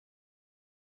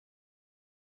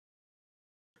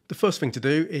The first thing to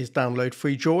do is download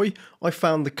FreeJoy. I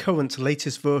found the current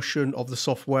latest version of the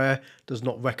software does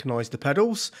not recognise the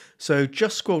pedals, so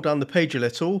just scroll down the page a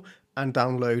little and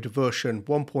download version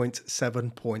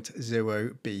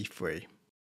 1.7.0 free.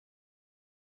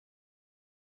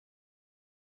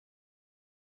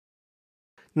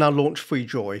 Now launch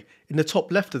FreeJoy. In the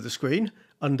top left of the screen,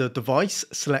 under Device,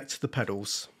 select the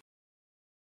pedals.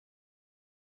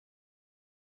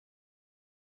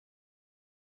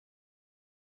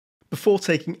 Before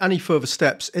taking any further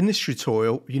steps in this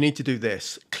tutorial, you need to do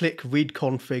this. Click Read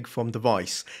Config from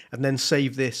Device and then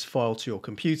save this file to your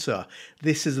computer.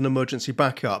 This is an emergency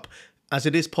backup, as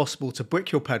it is possible to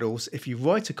brick your pedals if you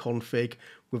write a config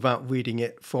without reading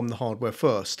it from the hardware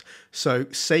first. So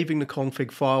saving the config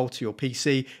file to your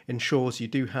PC ensures you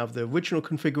do have the original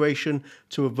configuration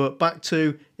to revert back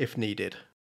to if needed.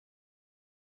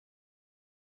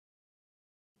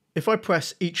 If I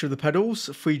press each of the pedals,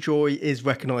 FreeJoy is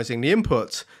recognising the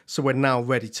input, so we're now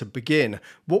ready to begin.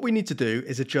 What we need to do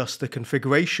is adjust the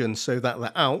configuration so that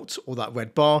the out, or that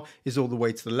red bar, is all the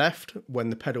way to the left when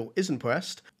the pedal isn't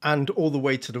pressed, and all the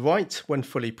way to the right when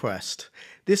fully pressed.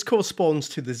 This corresponds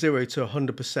to the 0 to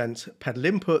 100% pedal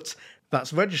input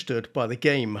that's registered by the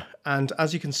game, and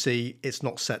as you can see, it's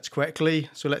not set correctly,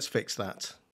 so let's fix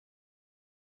that.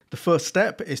 The first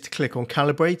step is to click on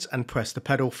Calibrate and press the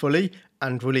pedal fully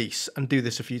and release, and do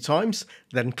this a few times,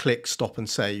 then click Stop and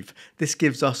Save. This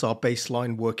gives us our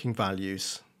baseline working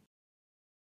values.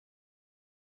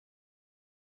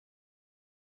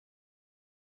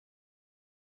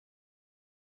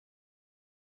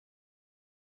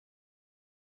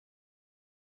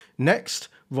 Next,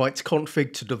 write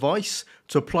Config to Device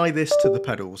to apply this to the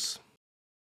pedals.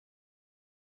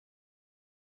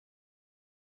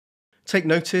 Take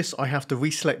notice, I have to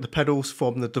reselect the pedals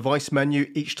from the device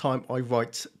menu each time I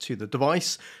write to the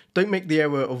device. Don't make the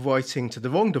error of writing to the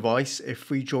wrong device if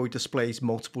FreeJoy displays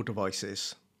multiple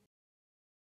devices.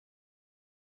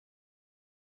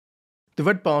 The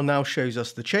red bar now shows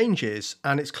us the changes,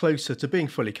 and it's closer to being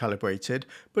fully calibrated,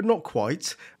 but not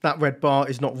quite. That red bar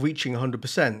is not reaching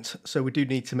 100%, so we do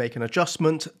need to make an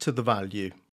adjustment to the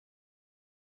value.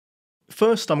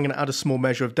 First, I'm going to add a small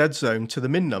measure of dead zone to the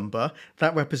min number.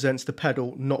 That represents the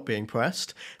pedal not being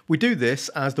pressed. We do this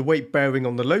as the weight bearing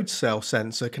on the load cell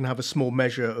sensor can have a small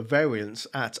measure of variance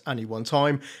at any one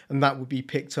time, and that would be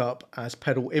picked up as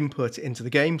pedal input into the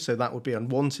game, so that would be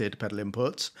unwanted pedal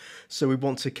input. So we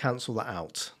want to cancel that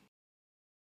out.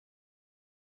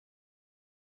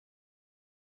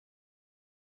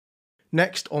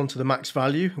 Next, onto the max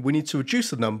value, we need to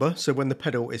reduce the number so when the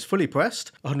pedal is fully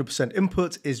pressed, 100%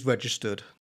 input is registered.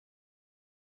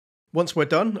 Once we're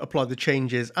done, apply the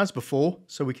changes as before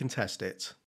so we can test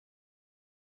it.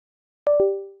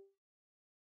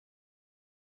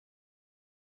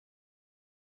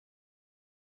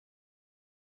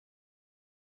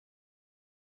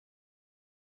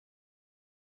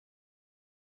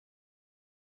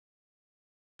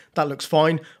 That looks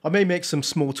fine. I may make some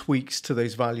small tweaks to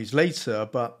those values later,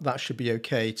 but that should be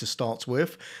okay to start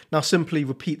with. Now simply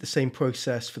repeat the same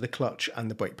process for the clutch and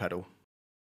the brake pedal.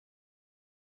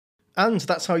 And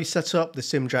that's how you set up the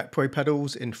SimJack Pro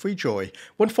pedals in FreeJoy.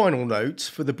 One final note,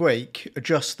 for the brake,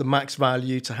 adjust the max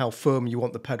value to how firm you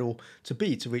want the pedal to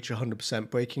be to reach 100%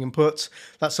 braking input.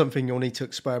 That's something you'll need to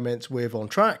experiment with on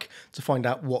track to find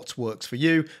out what works for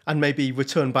you, and maybe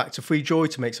return back to FreeJoy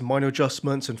to make some minor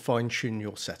adjustments and fine-tune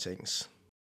your settings.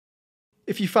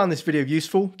 If you found this video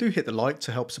useful, do hit the like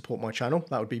to help support my channel,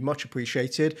 that would be much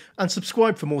appreciated, and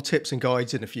subscribe for more tips and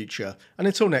guides in the future. And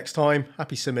until next time,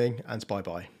 happy simming and bye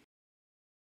bye.